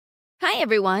Hi,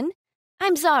 everyone.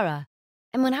 I'm Zara.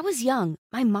 And when I was young,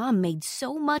 my mom made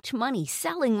so much money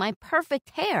selling my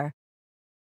perfect hair.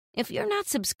 If you're not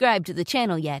subscribed to the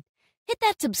channel yet, hit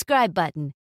that subscribe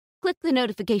button, click the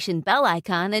notification bell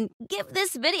icon, and give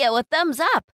this video a thumbs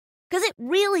up, because it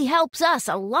really helps us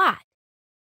a lot.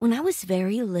 When I was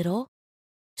very little,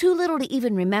 too little to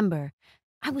even remember,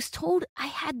 I was told I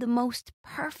had the most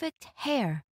perfect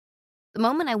hair. The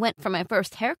moment I went for my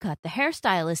first haircut, the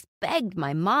hairstylist begged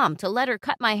my mom to let her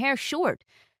cut my hair short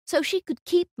so she could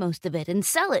keep most of it and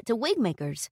sell it to wig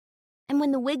makers. And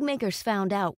when the wig makers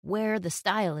found out where the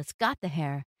stylist got the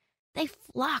hair, they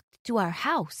flocked to our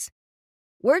house.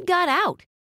 Word got out,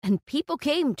 and people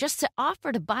came just to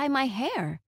offer to buy my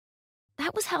hair.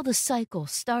 That was how the cycle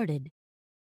started.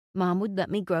 Mom would let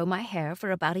me grow my hair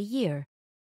for about a year,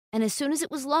 and as soon as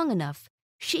it was long enough,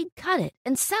 she'd cut it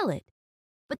and sell it.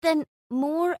 But then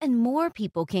more and more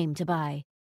people came to buy,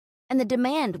 and the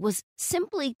demand was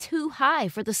simply too high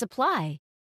for the supply.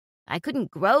 I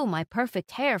couldn't grow my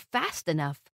perfect hair fast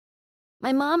enough.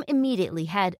 My mom immediately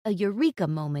had a eureka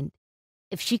moment.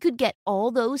 If she could get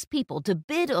all those people to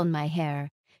bid on my hair,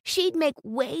 she'd make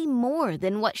way more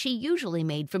than what she usually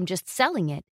made from just selling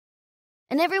it.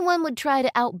 And everyone would try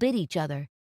to outbid each other.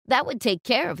 That would take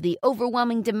care of the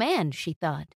overwhelming demand, she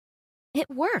thought. It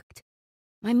worked.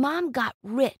 My mom got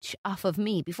rich off of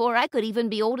me before I could even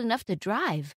be old enough to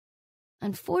drive.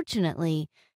 Unfortunately,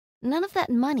 none of that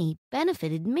money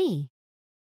benefited me.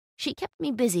 She kept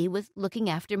me busy with looking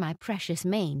after my precious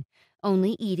mane,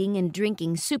 only eating and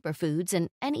drinking superfoods and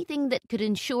anything that could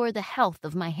ensure the health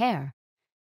of my hair.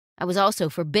 I was also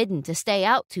forbidden to stay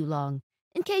out too long,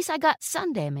 in case I got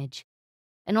sun damage.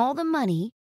 And all the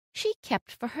money she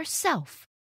kept for herself.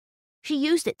 She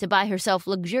used it to buy herself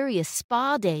luxurious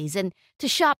spa days and to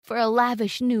shop for a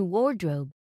lavish new wardrobe.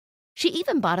 She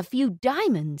even bought a few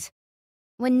diamonds.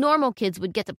 When normal kids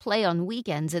would get to play on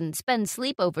weekends and spend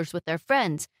sleepovers with their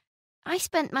friends, I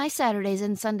spent my Saturdays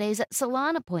and Sundays at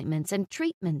salon appointments and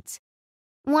treatments.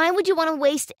 Why would you want to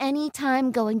waste any time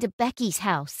going to Becky's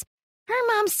house? Her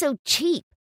mom's so cheap.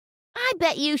 I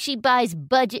bet you she buys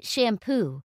budget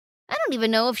shampoo. I don't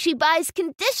even know if she buys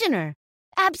conditioner.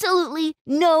 Absolutely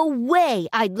no way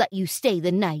I'd let you stay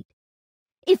the night.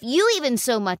 If you even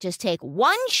so much as take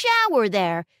one shower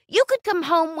there, you could come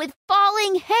home with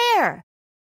falling hair.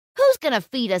 Who's going to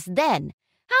feed us then?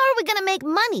 How are we going to make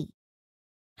money?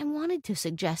 I wanted to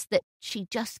suggest that she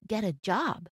just get a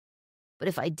job. But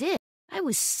if I did, I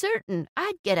was certain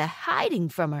I'd get a hiding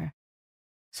from her.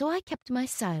 So I kept my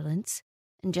silence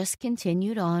and just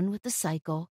continued on with the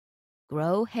cycle.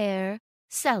 Grow hair,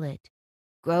 sell it.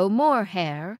 Grow more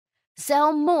hair,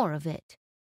 sell more of it.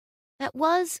 That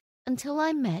was until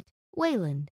I met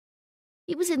Wayland.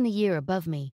 He was in the year above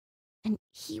me, and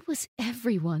he was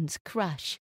everyone's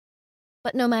crush.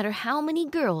 But no matter how many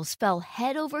girls fell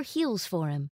head over heels for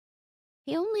him,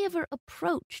 he only ever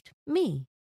approached me.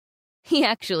 He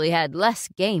actually had less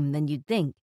game than you'd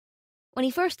think. When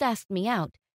he first asked me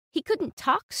out, he couldn't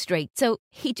talk straight, so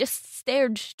he just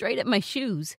stared straight at my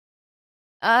shoes.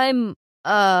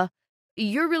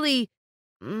 You're really,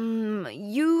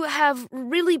 you have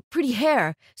really pretty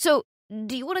hair, so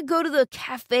do you want to go to the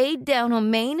cafe down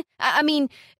on Main? I mean,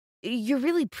 you're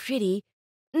really pretty,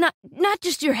 not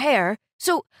just your hair,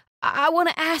 so I want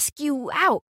to ask you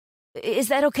out. Is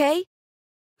that okay?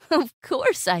 Of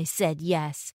course I said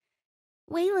yes.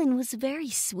 Wayland was very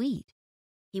sweet.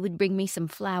 He would bring me some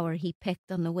flour he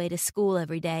picked on the way to school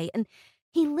every day, and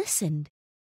he listened.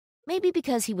 Maybe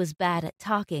because he was bad at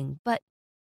talking, but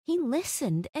he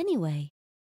listened anyway.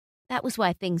 That was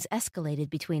why things escalated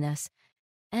between us,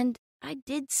 and I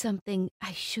did something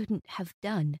I shouldn't have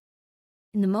done.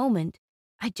 In the moment,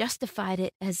 I justified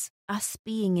it as us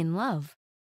being in love.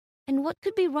 And what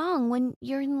could be wrong when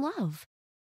you're in love?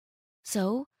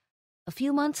 So, a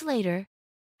few months later,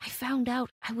 I found out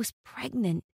I was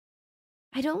pregnant.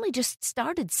 I'd only just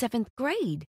started 7th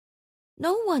grade.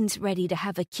 No one's ready to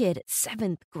have a kid at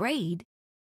 7th grade.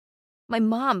 My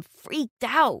mom freaked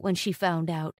out when she found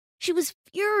out. She was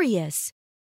furious.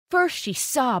 First, she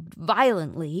sobbed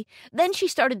violently. Then she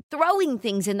started throwing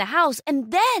things in the house.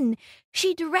 And then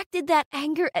she directed that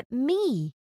anger at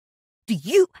me. Do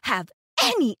you have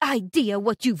any idea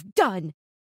what you've done?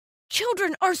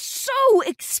 Children are so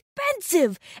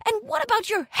expensive. And what about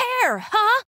your hair,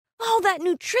 huh? All that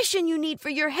nutrition you need for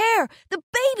your hair. The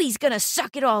baby's gonna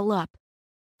suck it all up.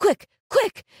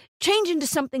 Quick, change into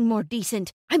something more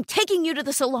decent. I'm taking you to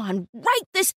the salon right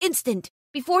this instant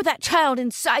before that child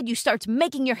inside you starts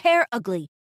making your hair ugly.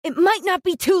 It might not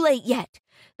be too late yet.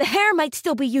 The hair might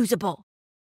still be usable.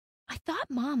 I thought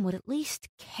Mom would at least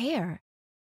care.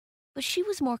 but she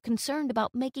was more concerned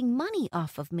about making money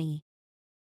off of me.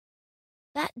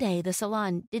 That day, the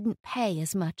salon didn't pay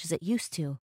as much as it used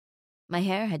to. My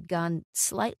hair had gone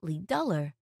slightly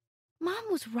duller. Mom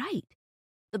was right.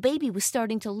 The baby was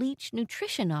starting to leach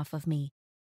nutrition off of me.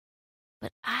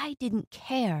 But I didn't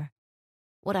care.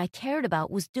 What I cared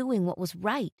about was doing what was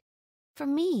right for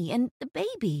me and the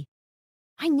baby.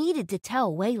 I needed to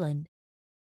tell Wayland.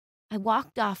 I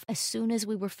walked off as soon as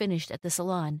we were finished at the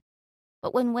salon,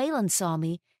 but when Wayland saw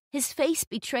me, his face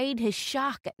betrayed his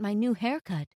shock at my new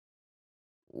haircut.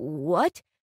 "What?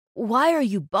 Why are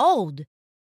you bald?"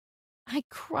 I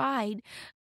cried.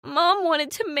 Mom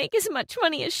wanted to make as much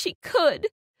money as she could,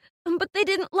 but they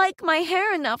didn't like my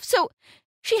hair enough, so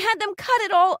she had them cut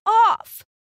it all off.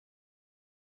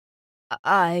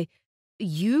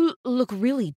 You look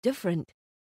really different.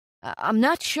 I'm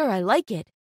not sure I like it.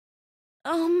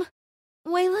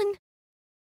 Waylon,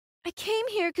 I came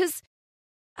here because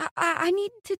I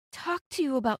need to talk to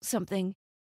you about something.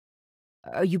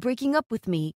 Are you breaking up with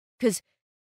me? Because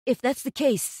if that's the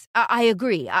case, I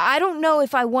agree. I don't know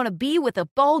if I want to be with a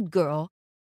bald girl.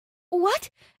 What?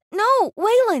 No,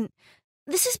 Waylon,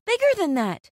 this is bigger than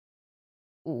that.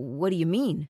 What do you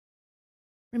mean?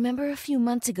 Remember a few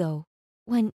months ago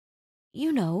when,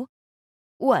 you know.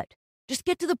 What? Just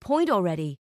get to the point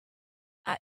already.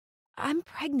 I'm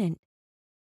pregnant.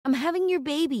 I'm having your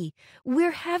baby.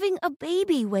 We're having a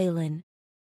baby, Waylon.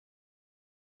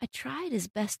 I tried as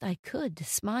best I could to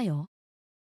smile,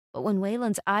 but when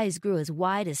Wayland's eyes grew as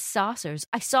wide as saucers,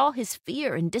 I saw his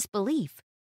fear and disbelief.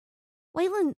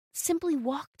 Wayland simply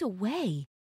walked away.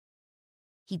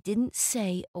 He didn't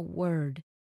say a word,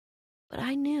 but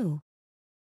I knew.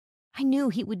 I knew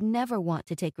he would never want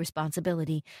to take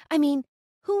responsibility. I mean,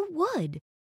 who would?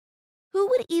 Who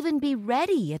would even be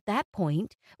ready at that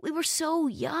point? We were so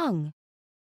young.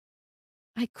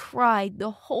 I cried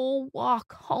the whole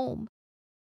walk home.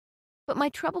 But my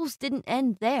troubles didn't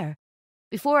end there.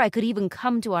 Before I could even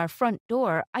come to our front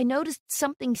door, I noticed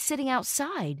something sitting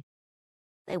outside.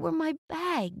 They were my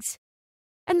bags,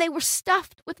 and they were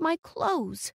stuffed with my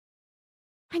clothes.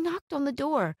 I knocked on the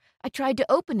door. I tried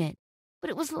to open it, but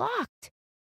it was locked.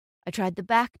 I tried the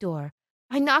back door.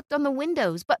 I knocked on the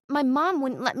windows, but my mom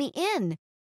wouldn't let me in.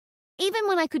 Even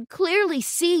when I could clearly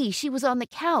see she was on the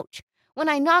couch, when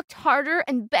I knocked harder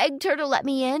and begged her to let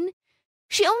me in,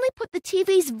 she only put the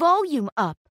TV's volume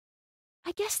up.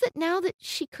 I guess that now that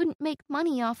she couldn't make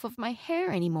money off of my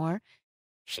hair anymore,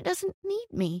 she doesn't need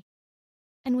me.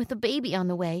 And with a baby on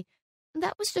the way,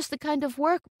 that was just the kind of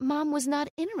work Mom was not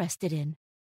interested in.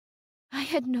 I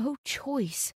had no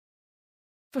choice.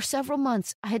 For several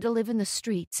months, I had to live in the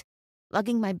streets,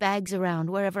 lugging my bags around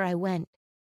wherever I went.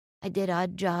 I did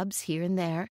odd jobs here and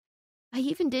there. I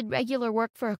even did regular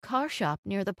work for a car shop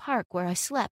near the park where I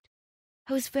slept.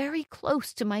 I was very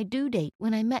close to my due date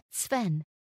when I met Sven.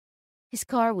 His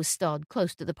car was stalled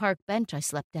close to the park bench I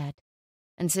slept at,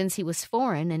 and since he was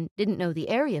foreign and didn't know the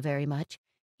area very much,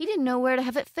 he didn't know where to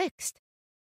have it fixed.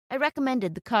 I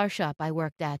recommended the car shop I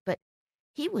worked at, but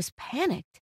he was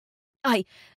panicked. I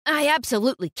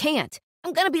absolutely can't.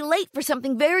 I'm going to be late for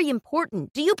something very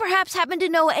important. Do you perhaps happen to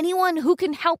know anyone who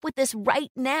can help with this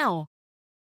right now?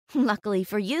 Luckily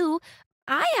for you,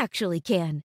 I actually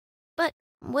can. But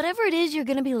whatever it is you're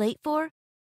going to be late for,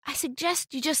 I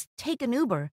suggest you just take an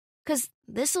Uber, 'cause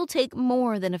this'll take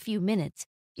more than a few minutes.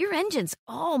 Your engine's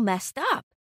all messed up.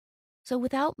 So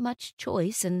without much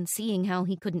choice and seeing how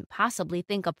he couldn't possibly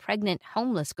think a pregnant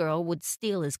homeless girl would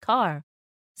steal his car,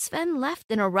 Sven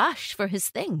left in a rush for his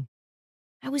thing.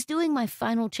 I was doing my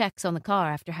final checks on the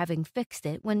car after having fixed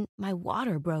it when my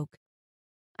water broke.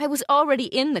 I was already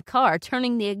in the car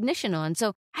turning the ignition on,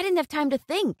 so I didn't have time to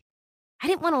think. I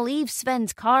didn't want to leave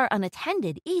Sven's car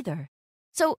unattended either.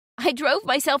 So I drove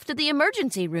myself to the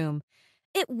emergency room.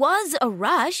 It was a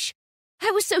rush.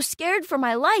 I was so scared for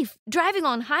my life, driving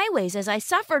on highways as I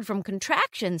suffered from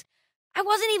contractions. I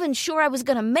wasn't even sure I was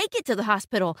going to make it to the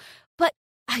hospital, but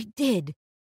I did.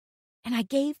 And I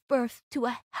gave birth to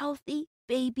a healthy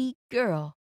baby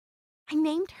girl. I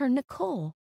named her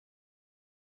Nicole.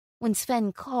 When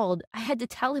Sven called, I had to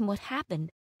tell him what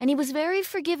happened, and he was very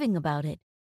forgiving about it,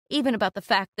 even about the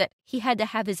fact that he had to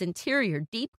have his interior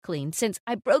deep cleaned since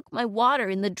I broke my water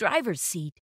in the driver's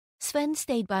seat. Sven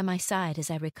stayed by my side as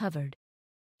I recovered.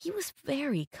 He was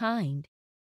very kind.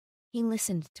 He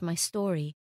listened to my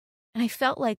story, and I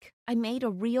felt like I made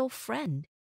a real friend.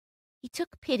 He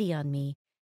took pity on me.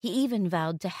 He even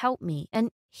vowed to help me, and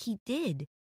he did.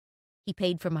 He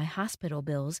paid for my hospital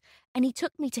bills, and he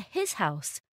took me to his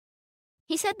house.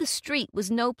 He said the street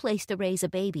was no place to raise a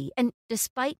baby, and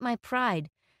despite my pride,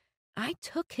 I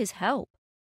took his help.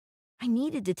 I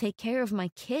needed to take care of my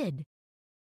kid.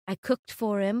 I cooked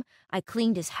for him. I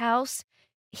cleaned his house.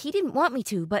 He didn't want me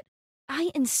to, but I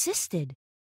insisted.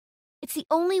 It's the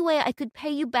only way I could pay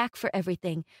you back for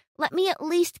everything. Let me at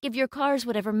least give your cars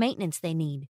whatever maintenance they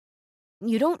need.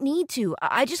 You don't need to.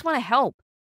 I just want to help.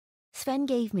 Sven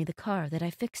gave me the car that I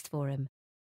fixed for him.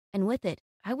 And with it,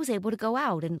 I was able to go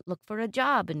out and look for a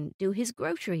job and do his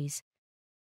groceries.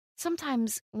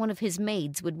 Sometimes one of his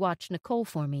maids would watch Nicole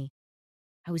for me.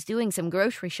 I was doing some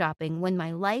grocery shopping when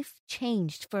my life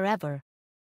changed forever.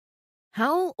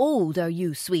 How old are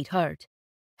you, sweetheart?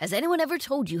 Has anyone ever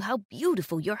told you how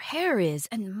beautiful your hair is?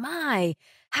 And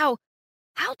how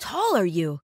tall are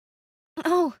you?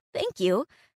 Oh, thank you.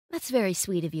 That's very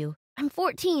sweet of you. I'm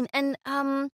 14 and,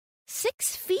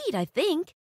 6 feet, I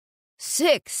think.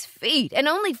 6 feet and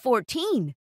only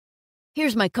 14.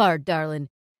 Here's my card, darling.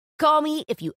 Call me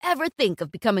if you ever think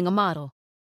of becoming a model.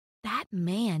 That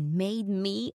man made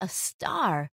me a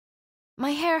star.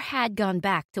 My hair had gone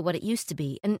back to what it used to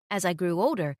be, and as I grew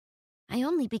older, I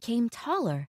only became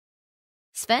taller.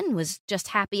 Sven was just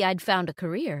happy I'd found a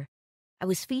career. I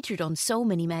was featured on so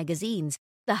many magazines.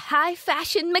 The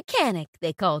high-fashion mechanic,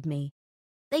 they called me.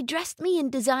 They dressed me in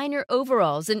designer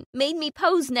overalls and made me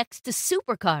pose next to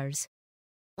supercars.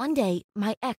 One day,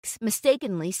 my ex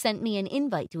mistakenly sent me an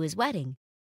invite to his wedding.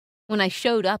 When I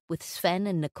showed up with Sven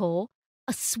and Nicole,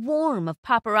 a swarm of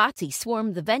paparazzi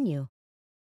swarmed the venue.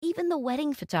 Even the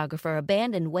wedding photographer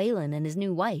abandoned Waylon and his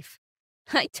new wife.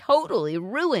 I totally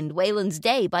ruined Waylon's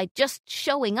day by just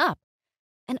showing up,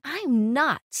 and I'm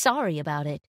not sorry about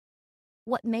it.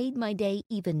 What made my day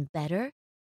even better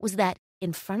was that,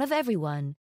 in front of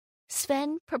everyone,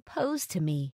 Sven proposed to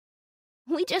me.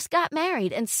 We just got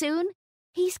married, and soon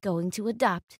he's going to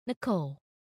adopt Nicole.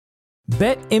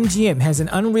 BetMGM has an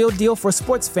unreal deal for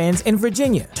sports fans in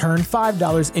Virginia. Turn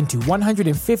 $5 into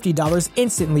 $150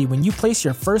 instantly when you place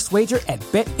your first wager at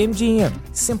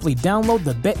BetMGM. Simply download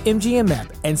the BetMGM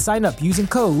app and sign up using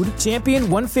code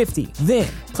Champion150. Then,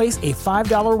 place a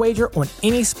 $5 wager on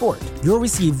any sport. You'll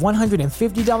receive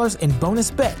 $150 in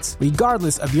bonus bets,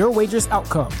 regardless of your wager's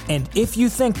outcome. And if you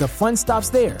think the fun stops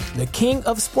there, the King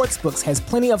of Sportsbooks has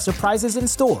plenty of surprises in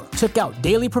store. Check out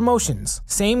daily promotions,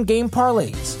 same-game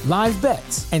parlays, live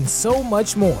bets, and so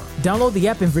much more. Download the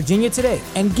app in Virginia today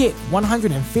and get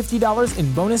 $150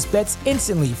 in bonus bets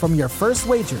instantly from your first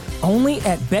wager. Only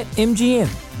at BetMGM.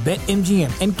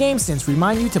 BetMGM and GameSense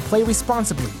remind you to play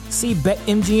responsibly. See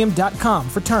BetMGM.com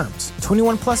for terms.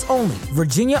 21 plus only.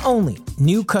 Virginia only.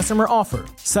 New customer offer.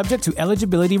 Subject to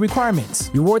eligibility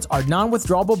requirements. Rewards are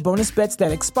non-withdrawable bonus bets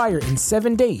that expire in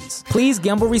 7 days. Please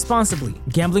gamble responsibly.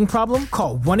 Gambling problem?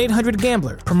 Call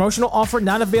 1-800-GAMBLER. Promotional offer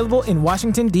not available in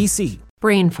Washington, D.C.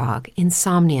 Brain fog,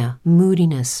 insomnia,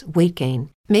 moodiness, weight gain.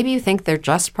 Maybe you think they're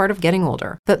just part of getting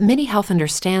older, but MIDI Health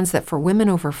understands that for women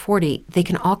over 40, they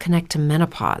can all connect to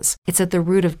menopause. It's at the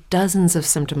root of dozens of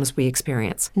symptoms we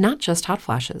experience, not just hot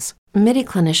flashes. MIDI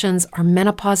clinicians are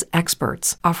menopause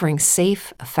experts, offering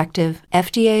safe, effective,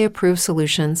 FDA-approved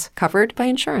solutions covered by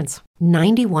insurance.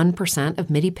 91% of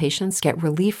MIDI patients get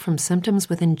relief from symptoms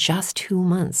within just 2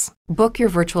 months. Book your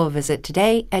virtual visit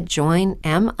today at joinmidi.com.